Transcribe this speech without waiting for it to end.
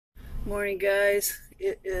Morning, guys.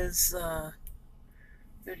 It is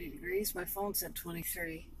 30 degrees. My phone said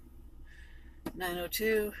 23.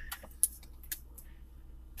 9:02.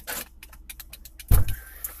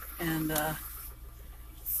 And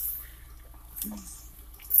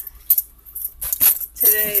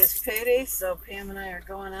today is payday, so Pam and I are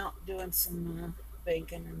going out doing some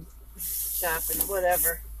banking and shopping,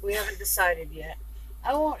 whatever. We haven't decided yet.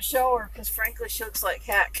 I won't show her because, frankly, she looks like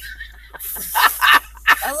heck.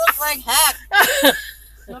 I look like heck.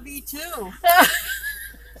 Love you too.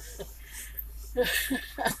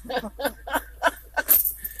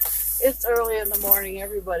 It's early in the morning.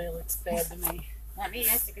 Everybody looks bad to me. Not me.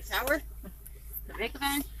 I took a shower. The makeup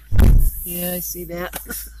on. Yeah, I see that.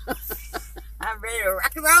 I'm ready to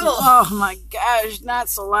rock and roll. Oh my gosh, not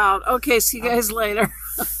so loud. Okay, see you guys later.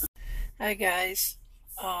 Hi guys.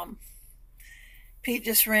 Pete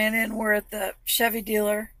just ran in. We're at the Chevy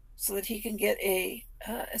dealer so that he can get a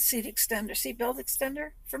seatbelt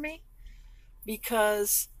extender for me,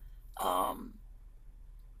 because I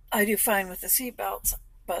do fine with the seatbelts,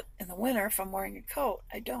 but in the winter, if I'm wearing a coat,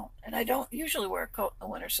 I don't. And I don't usually wear a coat in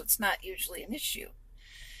the winter, so it's not usually an issue.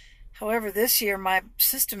 However, this year my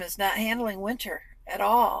system is not handling winter at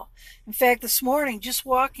all. In fact, this morning, just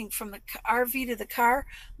walking from the RV to the car,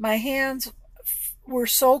 my hands were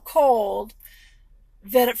so cold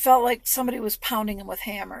that it felt like somebody was pounding them with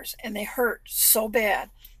hammers, and they hurt so bad.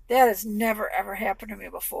 That has never ever happened to me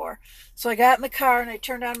before. So I got in the car and I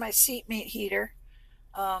turned on my seat mate heater,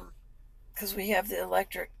 because we have the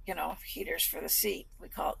electric, heaters for the seat. We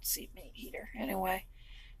call it seat mate heater. Anyway,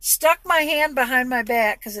 stuck my hand behind my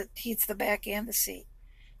back because it heats the back and the seat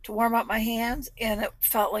to warm up my hands, and it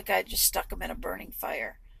felt like I just stuck them in a burning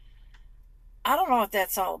fire. I don't know what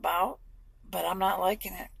that's all about, but I'm not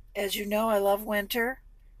liking it. As you know, I love winter.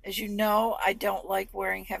 As you know, I don't like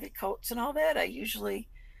wearing heavy coats and all that. I usually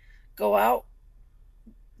go out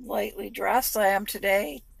lightly dressed. I am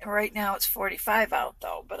today. Right now it's 45 out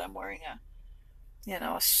though, but I'm wearing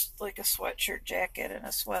like a sweatshirt jacket and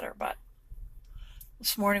a sweater. But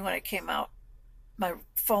this morning when I came out, my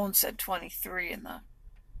phone said 23 and the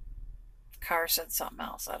car said something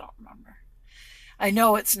else. I don't remember. I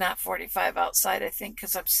know it's not 45 outside, I think,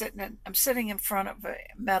 because I'm sitting in front of a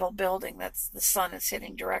metal building that's the sun is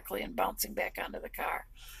hitting directly and bouncing back onto the car.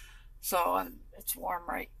 So it's warm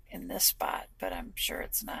right in this spot, but I'm sure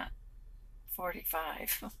it's not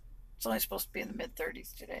 45. It's only supposed to be in the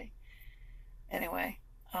mid-30s today. Anyway,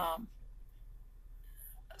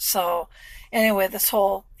 this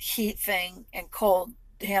whole heat thing and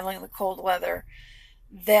handling the cold weather,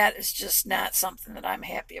 that is just not something that I'm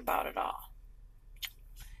happy about at all.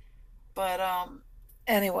 But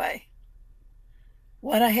anyway,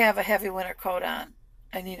 when I have a heavy winter coat on,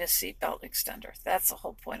 I need a seatbelt extender. That's the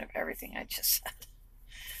whole point of everything I just said.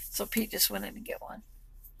 So Pete just went in to get one.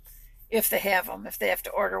 If they have them. If they have to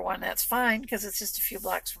order one, that's fine, because it's just a few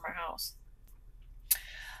blocks from our house.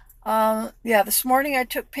 This morning I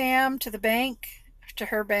took Pam to the bank,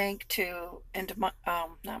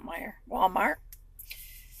 Walmart.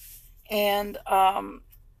 And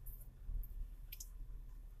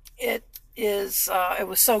it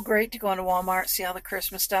was so great to go into Walmart, see all the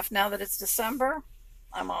Christmas stuff. Now that it's December,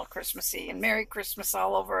 I'm all Christmassy, and Merry Christmas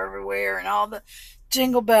all over everywhere, and all the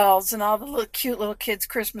jingle bells and all the cute little kids'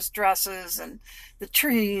 Christmas dresses and the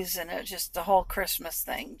trees, and it just the whole Christmas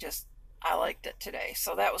thing. I liked it today,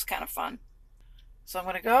 so that was kind of fun. So I'm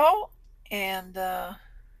gonna go, and I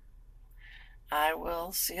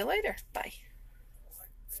will see you later. Bye.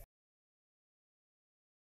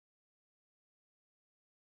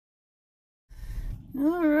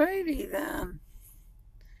 Alrighty then.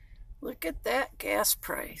 Look at that gas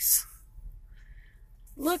price.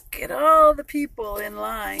 Look at all the people in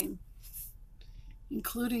line,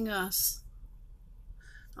 including us.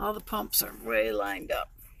 All the pumps are way lined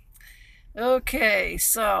up. Okay,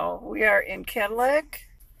 so we are in Cadillac.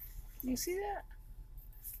 Can you see that?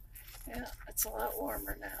 Yeah, it's a lot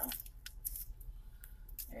warmer now.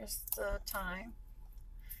 There's the time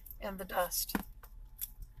and the dust.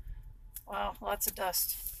 Wow, lots of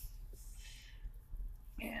dust.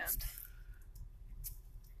 And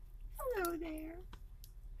hello there.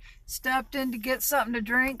 Stopped in to get something to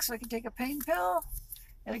drink so I can take a pain pill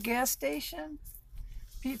at a gas station.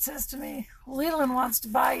 Pete says to me, Leland wants to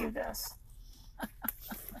buy you this.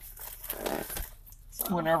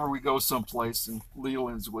 Whenever we go someplace and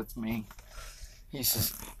Leland's with me, he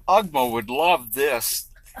says, Ugmo would love this.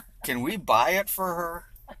 Can we buy it for her?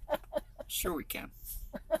 Sure we can.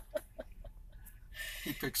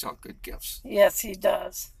 He picks out good gifts. Yes, he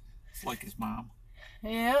does. Like his mom.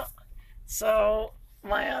 Yeah. So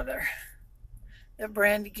that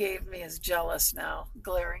Brandy gave me is jealous now,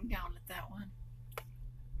 glaring down at that one.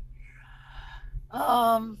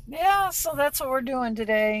 Yeah, so that's what we're doing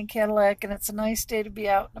today in Cadillac, and it's a nice day to be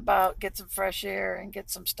out and about, get some fresh air and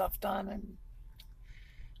get some stuff done and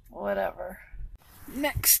whatever.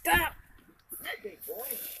 Next stop,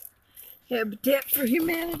 Habitat for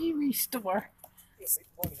Humanity Restore. It's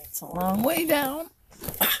a long way down.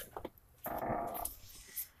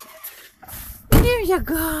 There's a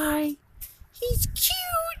guy. He's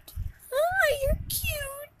cute. Oh, you're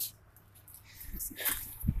cute.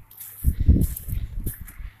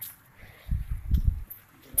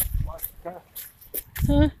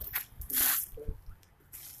 Huh?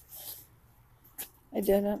 I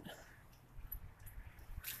didn't.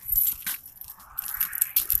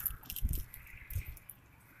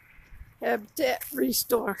 Habitat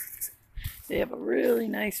Restore. They have a really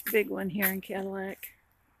nice big one here in Cadillac.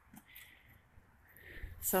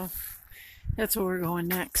 So that's where we're going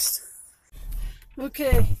next.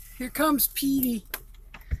 Okay, here comes Petey.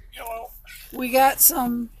 Hello. We got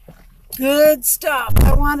some good stuff.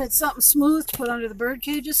 I wanted something smooth to put under the bird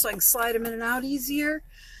cages so I can slide them in and out easier.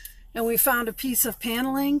 And we found a piece of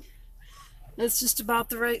paneling that's just about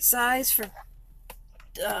the right size for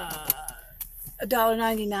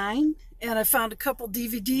 $1.99. And I found a couple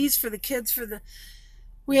DVDs for the kids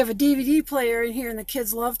we have a DVD player in here and the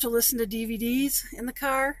kids love to listen to DVDs in the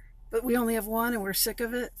car, but we only have one and we're sick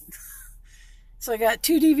of it. So I got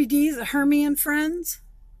 2 DVDs of Hermie and Friends,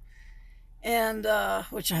 and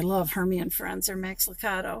which I love Hermie and Friends, they're Max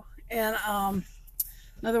Lucado. And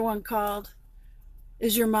another one called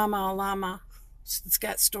Is Your Mama a Llama? It's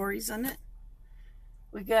got stories in it.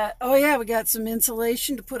 We got some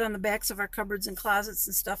insulation to put on the backs of our cupboards and closets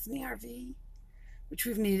and stuff in the RV, which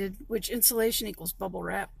we've needed, which insulation equals bubble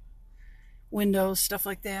wrap, windows, stuff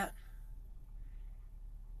like that.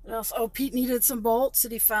 What else? Oh, Pete needed some bolts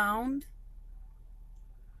that he found.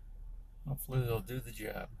 Hopefully they'll do the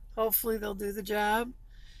job. Hopefully they'll do the job.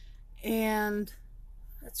 And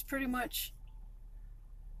that's pretty much,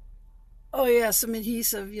 oh yeah, some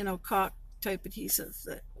adhesive, caulk type adhesive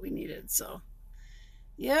that we needed. So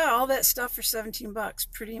yeah, all that stuff for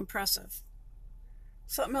 $17. Pretty impressive.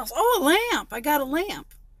 Something else. Oh, a lamp. I got a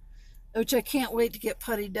lamp, which I can't wait to get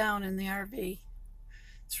puttied down in the RV.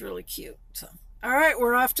 It's really cute. So, all right,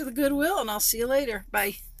 we're off to the Goodwill, and I'll see you later.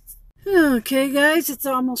 Bye. Okay, guys, it's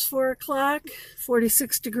almost 4 o'clock,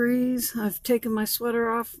 46 degrees. I've taken my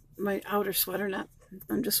sweater off, my outer sweater.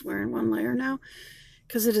 I'm just wearing one layer now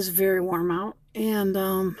because it is very warm out.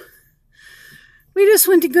 And we just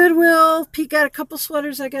went to Goodwill. Pete got a couple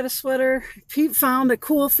sweaters. I got a sweater. Pete found a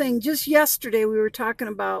cool thing. Just yesterday we were talking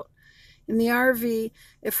about in the RV,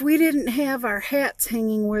 if we didn't have our hats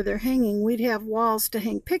hanging where they're hanging, we'd have walls to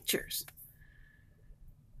hang pictures.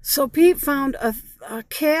 So Pete found a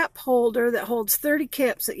cap holder that holds 30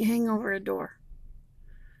 caps that you hang over a door.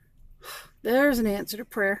 There's an answer to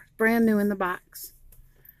prayer. Brand new in the box.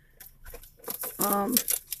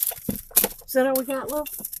 Is that all we got, love?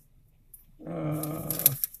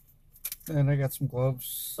 And I got some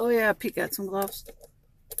gloves. Oh yeah, Pete got some gloves.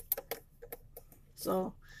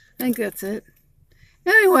 So I think that's it.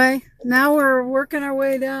 Anyway, now we're working our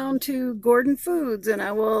way down to Gordon Foods, and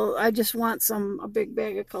I just want a big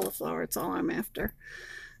bag of cauliflower. It's all I'm after.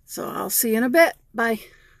 So I'll see you in a bit. Bye.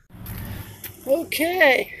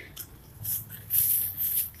 Okay.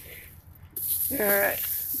 All right,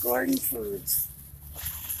 Gordon Foods.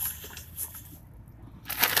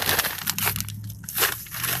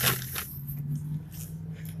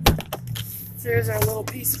 There's our little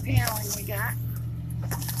piece of paneling we got.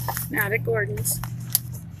 Not at Gordon's.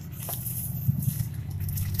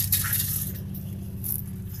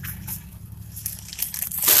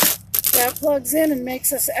 That plugs in and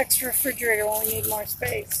makes us extra refrigerator when we need more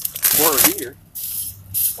space. Or a heater.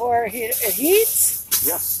 Or it heats?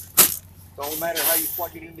 Yes. Don't matter how you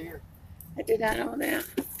plug it into here. I did not know that.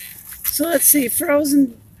 So let's see, a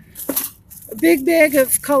big bag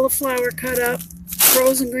of cauliflower cut up,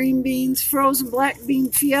 frozen green beans, frozen black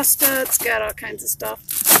bean fiesta. It's got all kinds of stuff.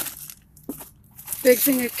 Big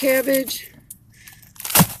thing of cabbage,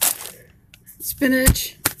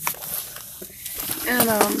 spinach, and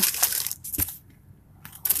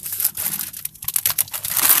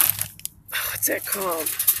what's that called?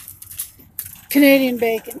 Canadian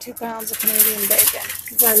bacon, 2 pounds of Canadian bacon,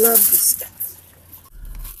 because I love this stuff.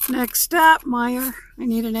 Next stop, Meijer. I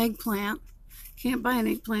need an eggplant. Can't buy an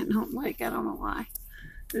eggplant in Houghton Lake. I don't know why.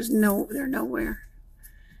 They're nowhere.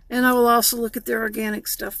 And I will also look at their organic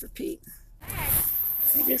stuff for Pete.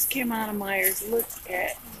 I just came out of Meijer's. Look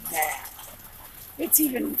at that. It's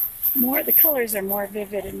even more, the colors are more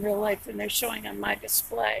vivid in real life than they're showing on my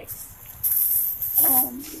display.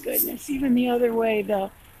 Oh my goodness, even the other way,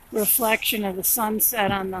 the reflection of the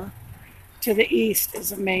sunset on the to the east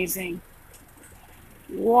is amazing.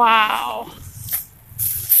 Wow.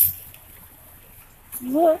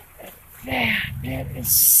 Look at that. That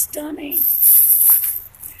is stunning.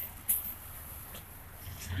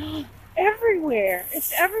 Everywhere.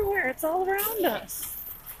 It's everywhere. It's all around us.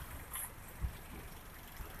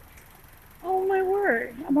 Oh my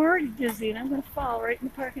word. I'm already dizzy and I'm going to fall right in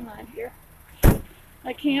the parking lot here.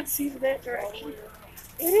 I can't see that direction.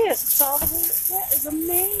 It is. It's all the way. That is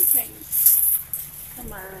amazing.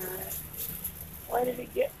 Come on. Why did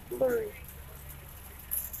it get blurry?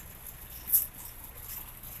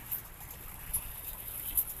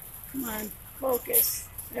 Come on. Focus.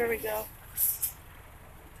 There we go.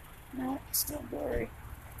 No, it's still blurry.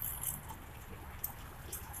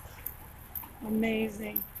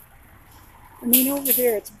 Amazing. I mean, over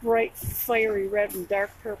there it's bright, fiery red and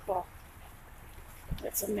dark purple.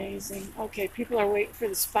 That's amazing. Okay, people are waiting for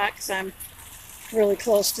the spot because I'm really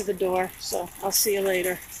close to the door. So I'll see you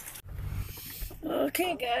later.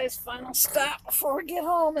 Okay, guys, final stop before we get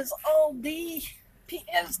home is Aldi.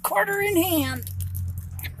 It's quarter in hand.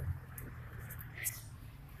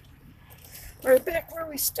 Right back where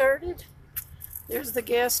we started. There's the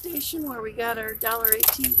gas station where we got our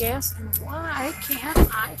 $1.18 gas. And why can't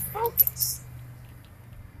I focus?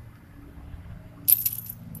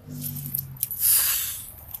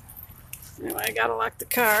 Anyway, I gotta lock the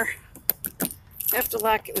car. I have to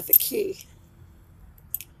lock it with a key.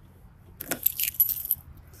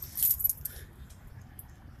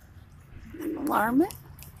 And alarm it.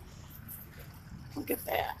 Look at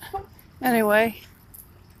that. Anyway.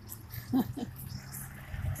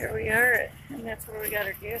 Here we are, and that's where we got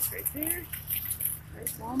our gas right there.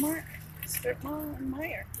 There's Walmart, Strip Mall, and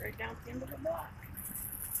Meijer, right down at the end of the block.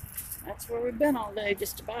 That's where we've been all day,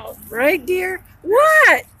 just about. Right, dear?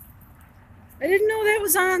 What? I didn't know that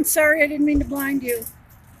was on. Sorry, I didn't mean to blind you.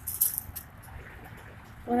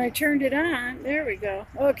 When I turned it on, there we go.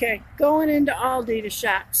 Okay, going into Aldi to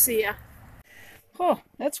shop. See ya. Oh,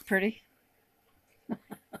 that's pretty.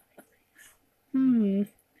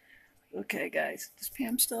 Okay, guys. Does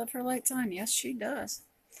Pam still have her lights on? Yes, she does.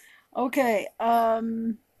 Okay,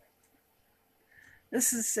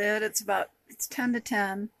 this is it. It's 10 to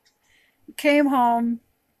 10. Came home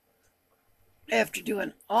after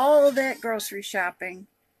doing all of that grocery shopping.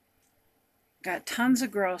 Got tons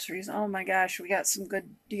of groceries. Oh my gosh, we got some good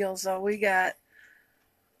deals though. We got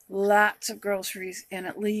lots of groceries, and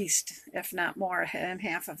at least, if not more, and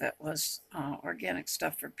half of it was organic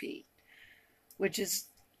stuff for Pete, which is,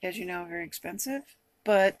 as you know, very expensive.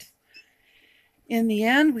 But in the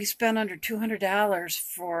end, we spent under $200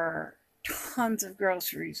 for tons of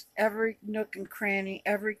groceries. Every nook and cranny,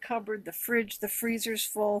 every cupboard, the fridge, the freezer's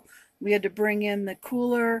full. We had to bring in the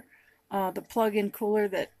cooler, the plug-in cooler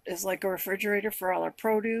that is like a refrigerator for all our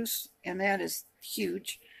produce, and that is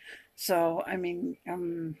huge. So, I mean,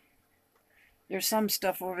 there's some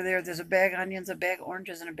stuff over there. There's a bag of onions, a bag of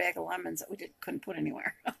oranges, and a bag of lemons that we couldn't put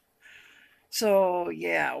anywhere. So,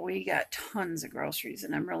 yeah, we got tons of groceries,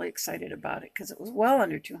 and I'm really excited about it because it was well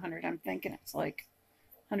under 200. I'm thinking it's like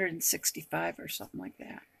 165 or something like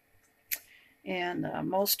that. And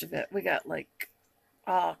most of it, we got like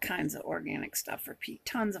all kinds of organic stuff for Pete.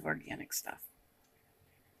 Tons of organic stuff.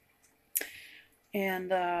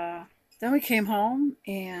 And then we came home,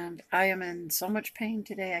 and I am in so much pain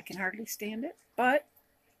today I can hardly stand it. But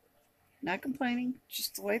not complaining,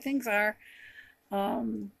 just the way things are.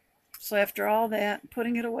 So after all that,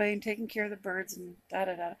 putting it away and taking care of the birds and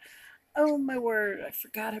da-da-da. Oh, my word, I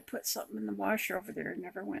forgot I put something in the washer over there.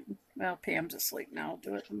 Never went, well, Pam's asleep now. I'll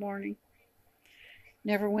do it in the morning.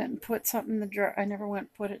 Never went and put something in the dryer. I never went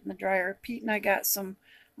and put it in the dryer. Pete and I got some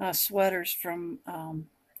sweaters from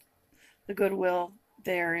the Goodwill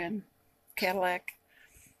there in Cadillac.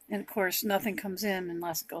 And, of course, nothing comes in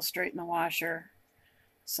unless it goes straight in the washer.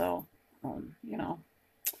 So, you know,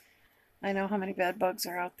 I know how many bed bugs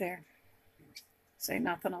are out there. Say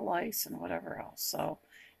nothing of lice and whatever else. So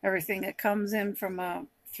everything that comes in from a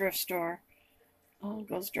thrift store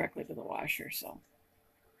goes directly to the washer. So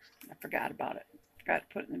I forgot about it. Forgot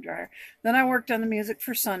to put it in the dryer. Then I worked on the music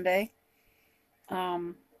for Sunday,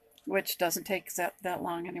 which doesn't take that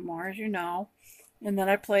long anymore, as you know. And then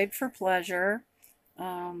I played for pleasure.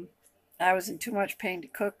 I was in too much pain to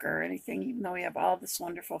cook or anything, even though we have all this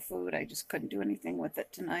wonderful food. I just couldn't do anything with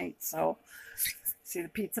it tonight. So, see the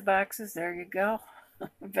pizza boxes? There you go.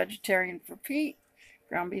 Vegetarian for Pete.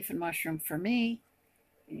 Ground beef and mushroom for me.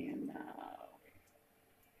 And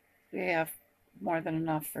we have more than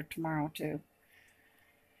enough for tomorrow too.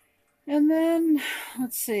 And then,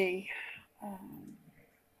 let's see. I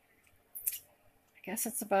guess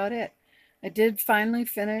that's about it. I did finally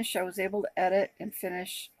finish. I was able to edit and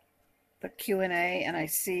finish the Q&A, and I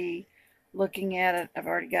see, looking at it, I've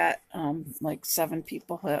already got like 7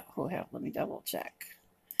 people who have, let me double check,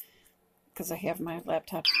 because I have my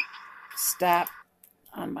laptop stop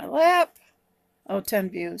on my lap. Oh, 10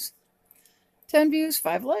 views. 10 views,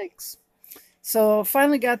 5 likes. So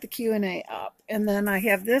finally got the Q&A up. And then I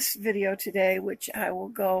have this video today, which I will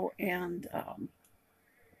go and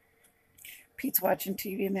Pete's watching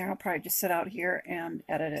TV in there. I'll probably just sit out here and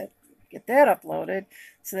edit it, get that uploaded.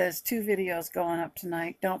 So there's 2 videos going up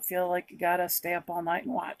tonight. Don't feel like you gotta stay up all night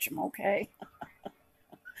and watch them, okay?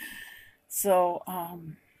 So,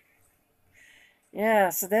 yeah,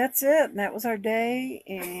 so that's it. And that was our day.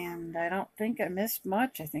 And I don't think I missed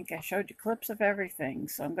much. I think I showed you clips of everything.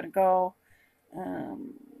 So I'm going to go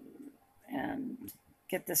and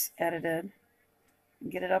get this edited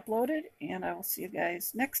and get it uploaded. And I will see you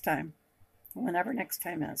guys next time, whenever next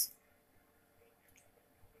time is.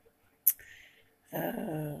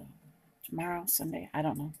 Tomorrow, Sunday, I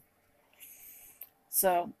don't know.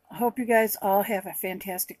 So I hope you guys all have a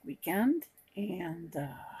fantastic weekend. And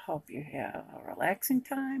hope you have a relaxing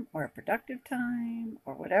time or a productive time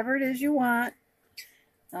or whatever it is you want,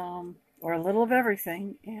 or a little of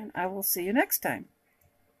everything. And I will see you next time,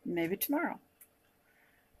 maybe tomorrow.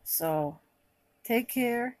 So take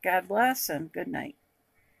care, God bless, and good night.